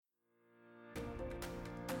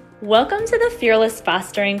Welcome to the Fearless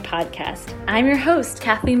Fostering Podcast. I'm your host,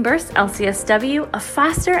 Kathleen Burse, LCSW, a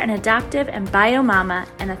foster and adoptive and bio mama,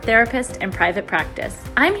 and a therapist in private practice.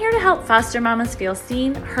 I'm here to help foster mamas feel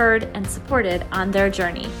seen, heard, and supported on their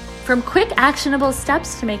journey. From quick, actionable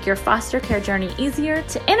steps to make your foster care journey easier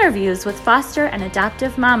to interviews with foster and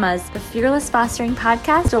adoptive mamas, the Fearless Fostering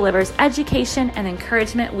Podcast delivers education and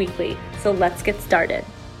encouragement weekly. So let's get started.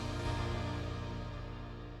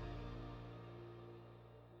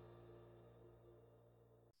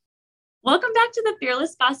 Welcome back to the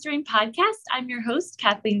Fearless Fostering Podcast. I'm your host,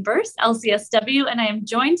 Kathleen Burse, LCSW, and I am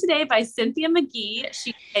joined today by Cynthia Mcgee.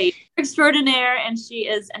 She's a extraordinaire, and she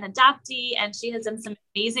is an adoptee, and she has done some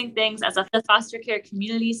amazing things as a foster care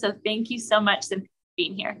community. So thank you so much, Cynthia, for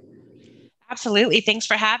being here. Absolutely. Thanks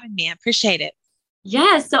for having me. I appreciate it.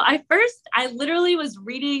 Yeah. So I literally was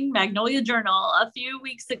reading Magnolia Journal a few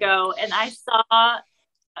weeks ago, and I saw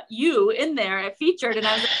you in there featured, and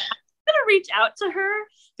I was like, I'm going to reach out to her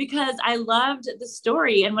because I loved the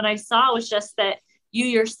story. And what I saw was just that you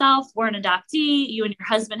yourself were an adoptee, you and your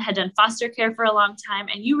husband had done foster care for a long time,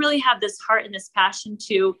 and you really have this heart and this passion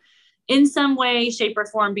to, in some way, shape, or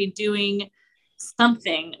form, be doing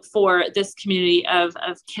something for this community of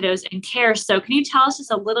kiddos in care. So can you tell us just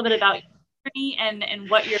a little bit about your journey and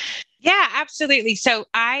what you're... Yeah, absolutely. So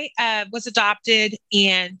I was adopted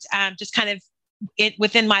and just kind of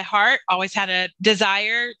within my heart, always had a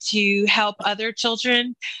desire to help other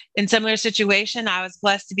children in similar situation. I was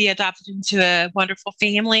blessed to be adopted into a wonderful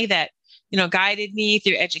family that, guided me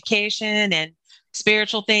through education and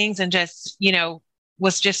spiritual things and just,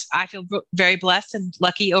 I feel very blessed and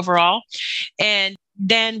lucky overall. And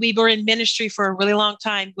then we were in ministry for a really long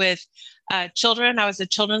time with children. I was a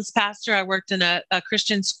children's pastor. I worked in a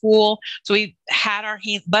Christian school. So we had our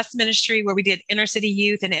bus ministry where we did inner city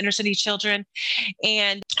youth and inner city children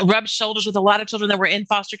and rubbed shoulders with a lot of children that were in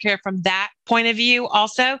foster care from that point of view.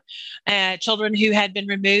 Also, children who had been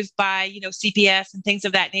removed by, CPS and things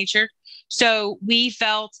of that nature. So we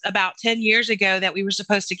felt about 10 years ago that we were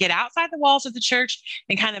supposed to get outside the walls of the church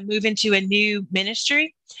and kind of move into a new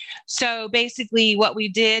ministry. So basically what we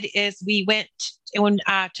did is we went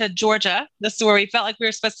to Georgia. This is where we felt like we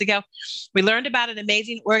were supposed to go. We learned about an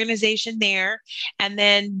amazing organization there. And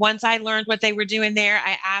then once I learned what they were doing there,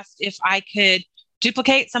 I asked if I could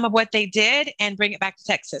duplicate some of what they did and bring it back to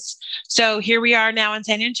Texas. So here we are now in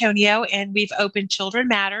San Antonio, and we've opened Children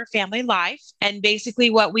Matter Family Life. And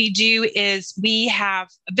basically what we do is we have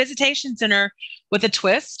a visitation center with a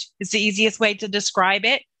twist. It's the easiest way to describe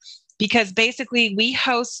it, because basically we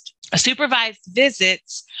host supervised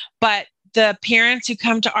visits, but the parents who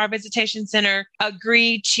come to our visitation center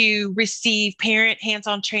agree to receive parent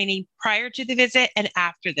hands-on training prior to the visit and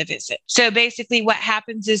after the visit. So basically what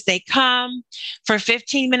happens is they come for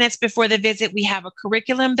 15 minutes before the visit. We have a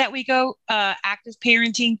curriculum that we go, active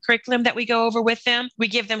parenting curriculum that we go over with them. We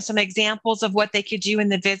give them some examples of what they could do in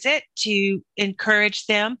the visit to encourage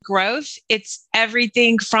them growth. It's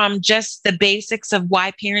everything from just the basics of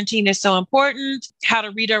why parenting is so important, how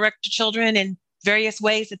to redirect to children and various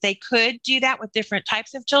ways that they could do that with different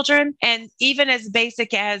types of children, and even as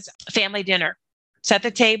basic as family dinner. Sit at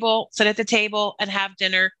the table and have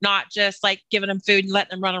dinner, not just like giving them food and letting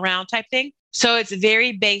them run around type thing. So it's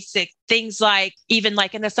very basic things like, even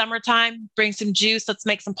like in the summertime, bring some juice, let's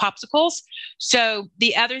make some popsicles. So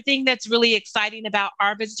the other thing that's really exciting about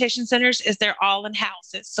our visitation centers is they're all in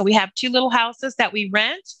houses. So we have 2 little houses that we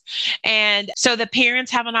rent. And so the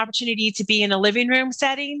parents have an opportunity to be in a living room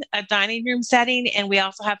setting, a dining room setting, and we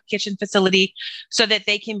also have a kitchen facility so that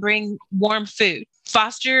they can bring warm food.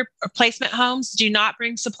 Foster placement homes do not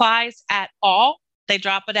bring supplies at all. They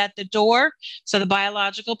drop it at the door. So the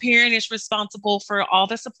biological parent is responsible for all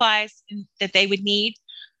the supplies that they would need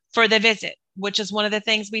for the visit, which is one of the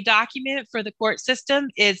things we document for the court system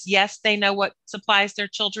is, yes, they know what supplies their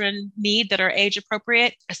children need that are age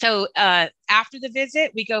appropriate. So after the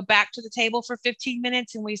visit, we go back to the table for 15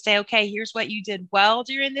 minutes and we say, okay, here's what you did well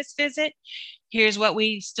during this visit. Here's what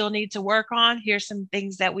we still need to work on. Here's some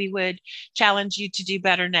things that we would challenge you to do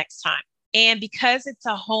better next time. And because it's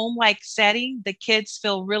a home-like setting, the kids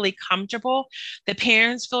feel really comfortable. The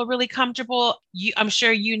parents feel really comfortable. I'm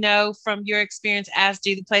sure you know from your experience, as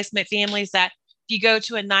do the placement families, that if you go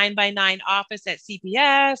to a 9x9 office at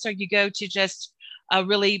CPS or you go to just a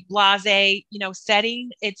really blasé,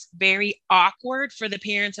 setting, it's very awkward for the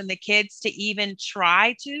parents and the kids to even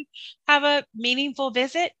try to have a meaningful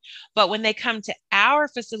visit. But when they come to our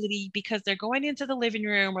facility, because they're going into the living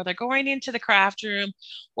room or they're going into the craft room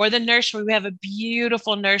or the nursery, we have a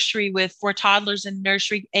beautiful nursery for toddlers and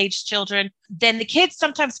nursery age children, then the kids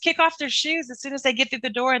sometimes kick off their shoes as soon as they get through the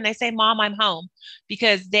door and they say, Mom, I'm home,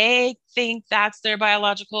 because they think that's their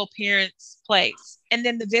biological parent's place. And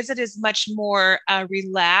then the visit is much more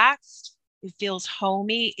relaxed. It feels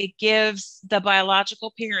homey. It gives the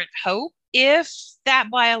biological parent hope. If that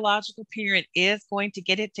biological parent is going to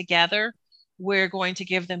get it together, we're going to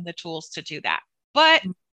give them the tools to do that. But,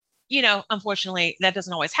 unfortunately, that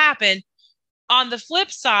doesn't always happen. On the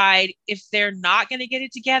flip side, if they're not going to get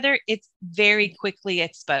it together, it's very quickly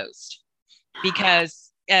exposed because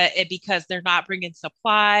they're not bringing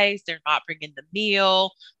supplies, they're not bringing the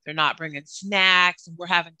meal, they're not bringing snacks, and we're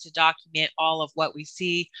having to document all of what we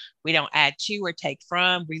see. We don't add to or take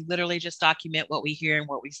from. We literally just document what we hear and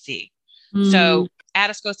what we see. So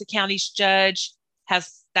Atascosa County's judge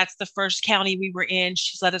that's the first county we were in.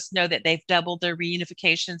 She's let us know that they've doubled their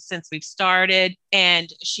reunification since we've started. And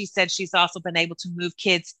she said she's also been able to move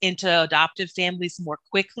kids into adoptive families more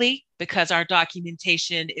quickly because our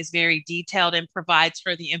documentation is very detailed and provides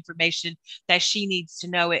her the information that she needs to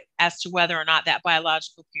know it as to whether or not that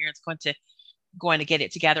biological parent's going to get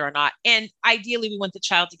it together or not. And ideally, we want the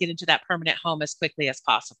child to get into that permanent home as quickly as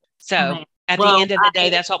possible. So at the end of the day,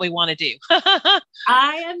 that's what we want to do.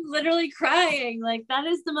 I am literally crying. Like, that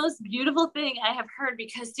is the most beautiful thing I have heard,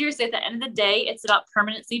 because seriously, at the end of the day, it's about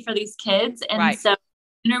permanency for these kids. And so the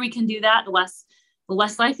sooner we can do that, the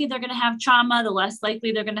less likely they're going to have trauma, the less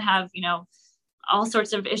likely they're going to have, all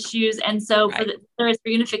sorts of issues. And so whether it's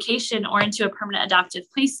reunification or into a permanent adoptive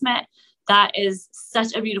placement, that is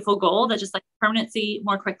such a beautiful goal, that just like permanency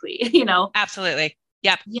more quickly, Absolutely.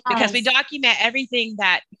 Yep. Yes. Because we document everything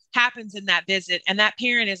that happens in that visit, and that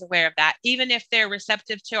parent is aware of that, even if they're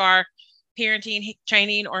receptive to our parenting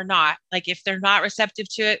training or not. Like, if they're not receptive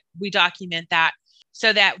to it, we document that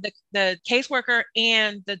so that the caseworker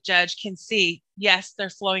and the judge can see, yes, they're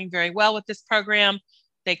flowing very well with this program.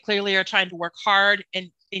 They clearly are trying to work hard and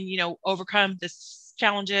overcome this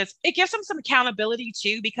challenges. It gives them some accountability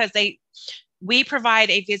too, because we provide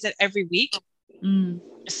a visit every week.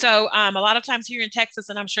 So a lot of times here in Texas,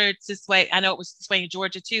 and I'm sure it's this way, I know it was this way in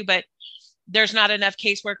Georgia too, but there's not enough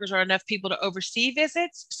caseworkers or enough people to oversee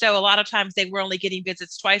visits. So a lot of times they were only getting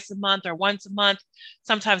visits twice a month or once a month,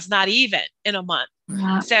 sometimes not even in a month.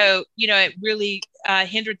 Yeah. So, it really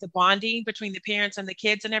hindered the bonding between the parents and the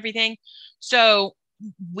kids and everything. So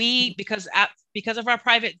because of our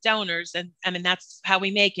private donors, and I mean, that's how we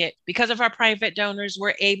make it. Because of our private donors,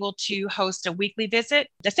 we're able to host a weekly visit.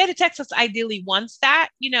 The state of Texas ideally wants that,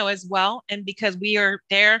 as well. And because we are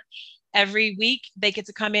there every week, they get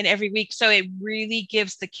to come in every week. So it really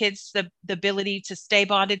gives the kids the ability to stay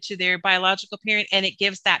bonded to their biological parent. And it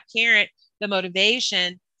gives that parent the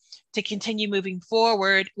motivation to continue moving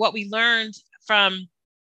forward. What we learned from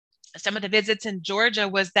some of the visits in Georgia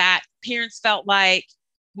was that parents felt like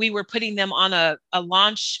we were putting them on a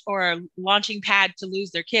launch or a launching pad to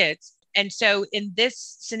lose their kids. And so in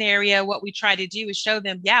this scenario, what we try to do is show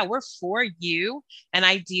them, yeah, we're for you. And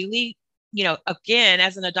ideally, again,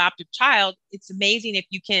 as an adoptive child, it's amazing if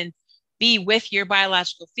you can be with your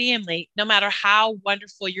biological family, no matter how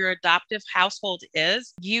wonderful your adoptive household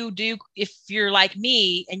is. If you're like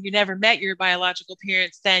me and you never met your biological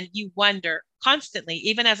parents, then you wonder constantly,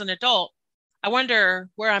 even as an adult, I wonder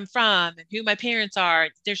where I'm from and who my parents are.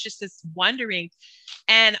 There's just this wondering.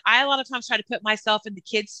 And I a lot of times try to put myself in the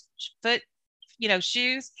kids'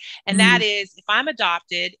 shoes. And that is, if I'm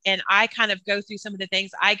adopted and I kind of go through some of the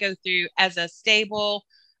things I go through as a stable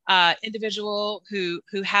individual who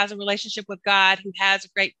has a relationship with God, who has a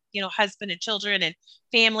great, husband and children and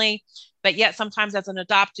family, but yet sometimes as an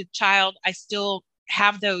adopted child, I still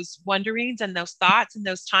have those wonderings and those thoughts and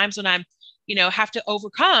those times when I'm have to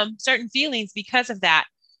overcome certain feelings because of that.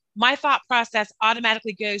 My thought process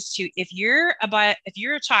automatically goes to, if you're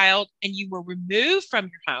a child and you were removed from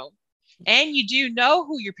your home and you do know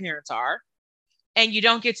who your parents are and you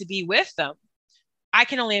don't get to be with them, I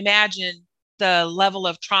can only imagine the level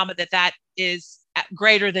of trauma that is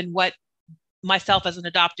greater than what myself as an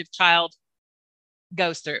adoptive child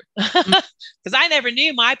goes through. Because I never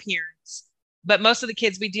knew my parents, but most of the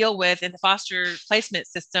kids we deal with in the foster placement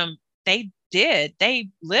system, they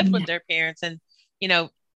lived with their parents, and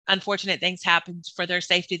unfortunate things happened. For their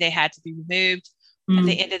safety, they had to be removed. At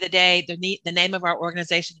the end of the day, the name of our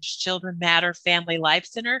organization is Children Matter Family Life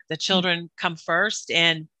Center. The children come first,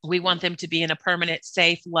 and we want them to be in a permanent,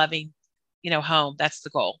 safe, loving home. That's the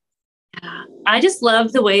goal. Yeah. I just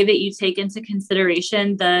love the way that you take into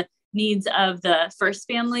consideration the needs of the first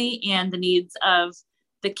family and the needs of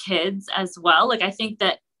the kids as well. Like, I think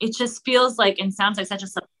that it just feels like and sounds like such a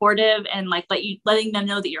supportive and like letting them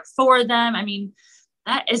know that you're for them. I mean,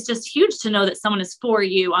 that is just huge to know that someone is for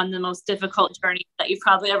you on the most difficult journey that you've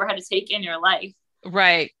probably ever had to take in your life.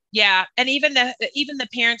 Right. Yeah. And even the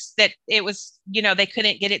parents that it was, they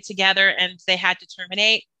couldn't get it together and they had to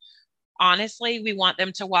terminate. Honestly, we want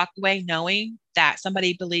them to walk away knowing that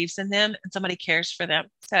somebody believes in them and somebody cares for them.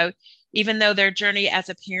 So even though their journey as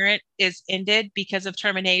a parent is ended because of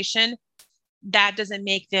termination, that doesn't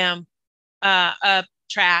make them a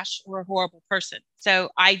trash or a horrible person. So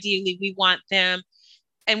ideally, we want them,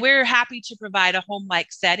 and we're happy to provide a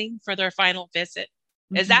home-like setting for their final visit.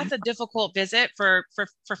 Is that's a difficult visit for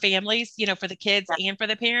families, for the kids and for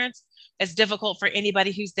the parents. It's difficult for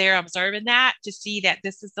anybody who's there observing that to see that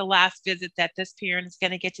this is the last visit that this parent is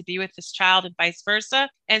going to get to be with this child and vice versa.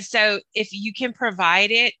 And so if you can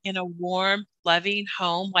provide it in a warm, loving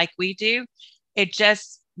home like we do, it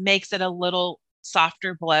just makes it a little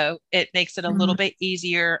softer blow. It makes it a little bit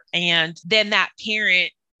easier. And then that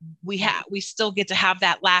parent, we still get to have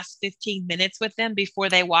that last 15 minutes with them before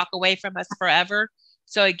they walk away from us forever.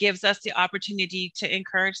 So it gives us the opportunity to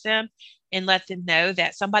encourage them and let them know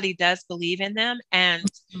that somebody does believe in them and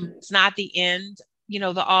it's not the end,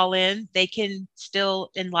 the all in. They can still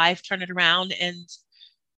in life turn it around and,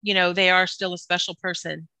 they are still a special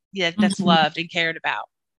person that's loved and cared about.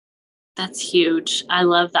 That's huge. I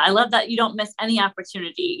love that. I love that you don't miss any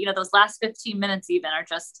opportunity. Those last 15 minutes even are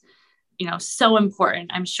just, so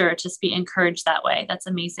important. I'm sure to be encouraged that way. That's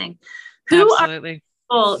amazing. Absolutely.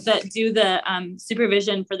 That do the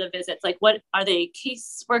supervision for the visits? Like, what are they,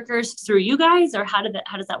 case workers through you guys, or how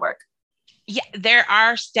does that work? Yeah, there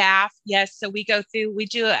are staff. Yes. So we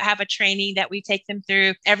do have a training that we take them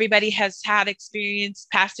through. Everybody has had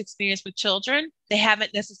past experience with children. They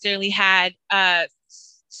haven't necessarily had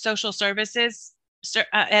social services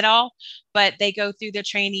at all, but they go through the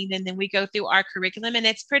training and then we go through our curriculum, and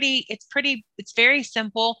it's very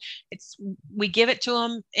simple. We give it to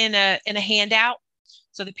them in a handout.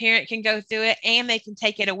 So the parent can go through it and they can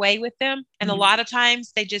take it away with them. And a lot of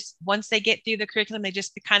times once they get through the curriculum, they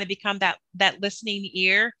just kind of become that listening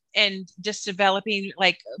ear and just developing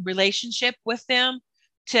like a relationship with them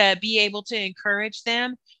to be able to encourage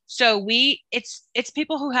them. So it's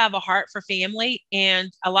people who have a heart for family,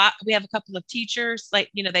 and we have a couple of teachers,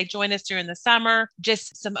 like, they join us during the summer,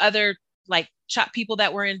 just some other like people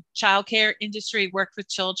that were in childcare industry, work with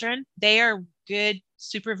children. They are good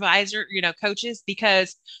supervisor, coaches,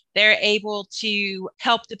 because they're able to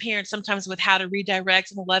help the parents sometimes with how to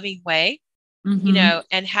redirect in a loving way,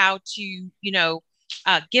 and how to,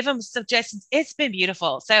 give them suggestions. It's been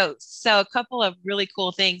beautiful. So a couple of really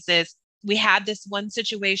cool things is we had this one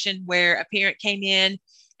situation where a parent came in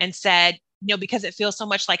and said, because it feels so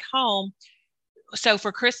much like home. So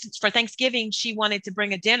for Thanksgiving, she wanted to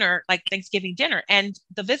bring a dinner, like Thanksgiving dinner. And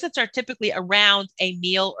the visits are typically around a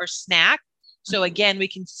meal or snack. So again, we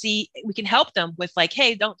can help them with like,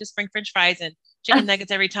 hey, don't just bring French fries and chicken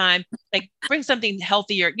nuggets every time. Like, bring something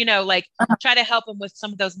healthier, like try to help them with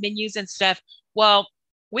some of those menus and stuff. Well,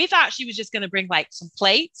 we thought she was just going to bring like some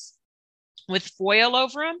plates with foil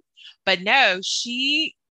over them. But no,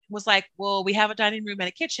 she was like, well, we have a dining room and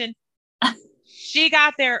a kitchen. She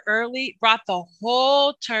got there early, brought the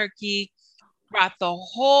whole turkey, brought the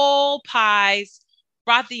whole pies,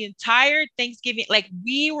 brought the entire Thanksgiving. Like,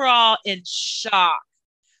 we were all in shock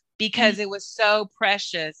because it was so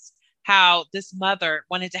precious how this mother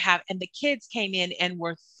wanted to have, and the kids came in and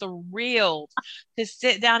were thrilled to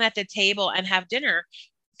sit down at the table and have dinner,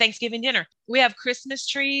 Thanksgiving dinner. We have Christmas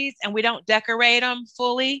trees and we don't decorate them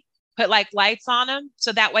fully, put like lights on them.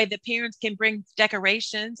 So that way the parents can bring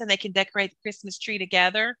decorations and they can decorate the Christmas tree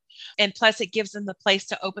together. And plus it gives them the place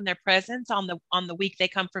to open their presents on the week they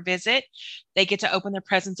come for visit. They get to open their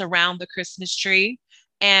presents around the Christmas tree.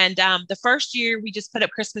 And the first year we just put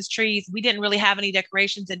up Christmas trees. We didn't really have any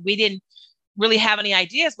decorations and we didn't really have any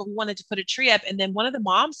ideas, but we wanted to put a tree up. And then one of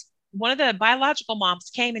the biological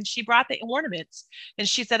moms came and she brought the ornaments. And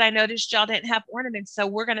she said, I noticed y'all didn't have ornaments, so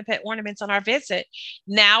we're going to put ornaments on our visit.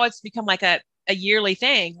 Now it's become like a yearly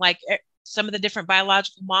thing. Like, some of the different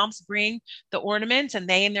biological moms bring the ornaments and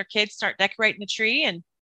they and their kids start decorating the tree, and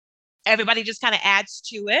everybody just kind of adds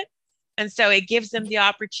to it. And so it gives them the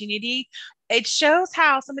opportunity. It shows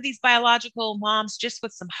how some of these biological moms, just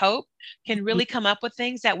with some hope, can really come up with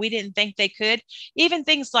things that we didn't think they could. Even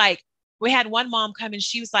things like, we had one mom come and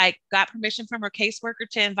she was like, got permission from her caseworker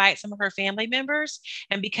to invite some of her family members.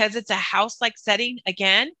 And because it's a house-like setting,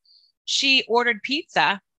 again, she ordered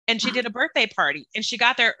pizza and she did a birthday party, and she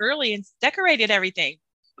got there early and decorated everything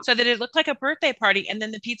so that it looked like a birthday party. And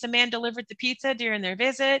then the pizza man delivered the pizza during their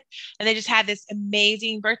visit, and they just had this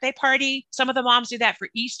amazing birthday party. Some of the moms do that for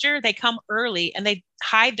Easter. They come early and they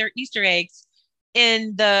hide their Easter eggs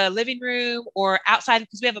in the living room or outside,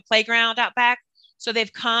 because we have a playground out back. So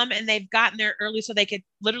they've come and they've gotten there early so they could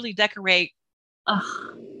literally decorate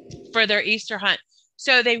for their Easter hunt.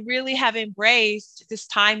 So they really have embraced this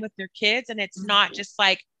time with their kids. And it's not just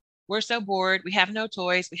like, we're so bored, we have no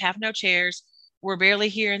toys, we have no chairs, we're barely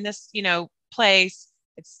here in this, place.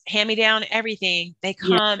 It's hand-me-down everything. They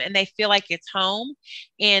come and they feel like it's home.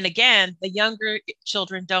 And again, the younger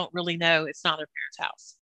children don't really know it's not their parents'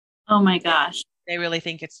 house. Oh my gosh. They really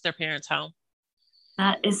think it's their parents' home.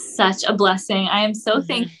 That is such a blessing. I am so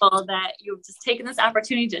thankful that you've just taken this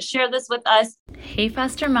opportunity to share this with us. Hey,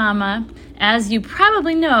 foster mama. As you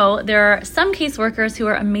probably know, there are some caseworkers who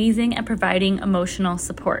are amazing at providing emotional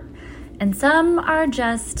support, and some are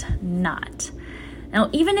just not. Now,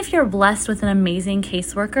 even if you're blessed with an amazing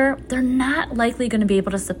caseworker, they're not likely going to be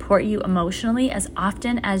able to support you emotionally as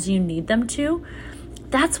often as you need them to.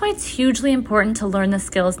 That's why it's hugely important to learn the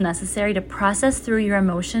skills necessary to process through your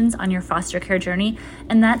emotions on your foster care journey,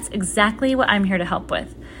 and that's exactly what I'm here to help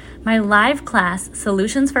with. My live class,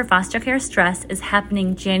 Solutions for Foster Care Stress, is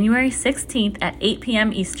happening January 16th at 8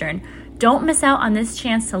 p.m. Eastern. Don't miss out on this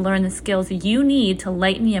chance to learn the skills you need to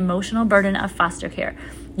lighten the emotional burden of foster care.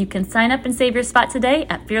 You can sign up and save your spot today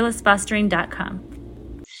at fearlessfostering.com.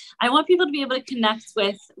 I want people to be able to connect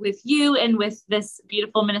with you and with this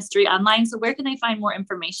beautiful ministry online. So where can they find more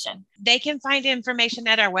information? They can find information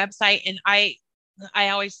at our website, and I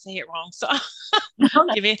always say it wrong. So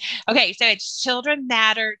okay, so it's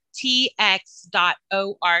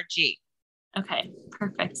childrenmattertx.org. Okay,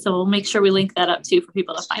 perfect. So we'll make sure we link that up too for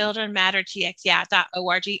people to find.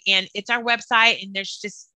 childrenmattertx.org. And it's our website, and there's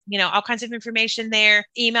just all kinds of information there.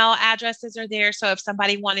 Email addresses are there. So if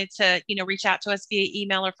somebody wanted to, reach out to us via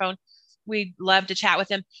email or phone, we'd love to chat with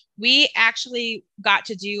them. We actually got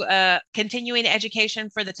to do a continuing education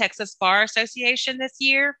for the Texas Bar Association this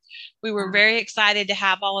year. We were very excited to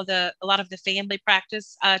have a lot of the family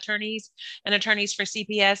practice attorneys and attorneys for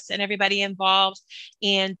CPS and everybody involved.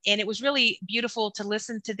 And it was really beautiful to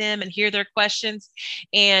listen to them and hear their questions.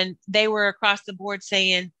 And they were across the board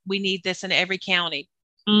saying, we need this in every county.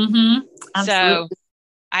 So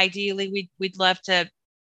ideally we'd love to,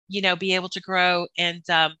 be able to grow and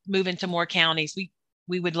move into more counties.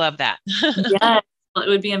 We would love that. Yeah, it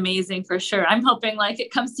would be amazing for sure. I'm hoping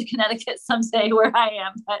it comes to Connecticut someday where I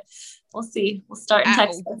am, but we'll see. We'll start in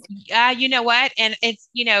Texas. You know what? And it's,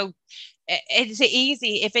 it's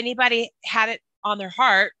easy. If anybody had it on their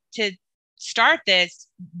heart to start this,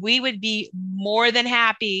 we would be more than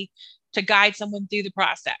happy to guide someone through the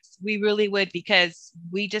process. We really would, because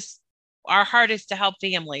our heart is to help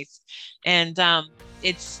families. And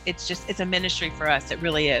it's a ministry for us. It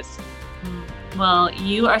really is. Well,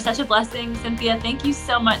 you are such a blessing, Cynthia. Thank you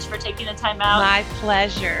so much for taking the time out. My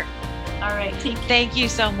pleasure. All right. Thank you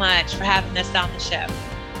so much for having us on the show.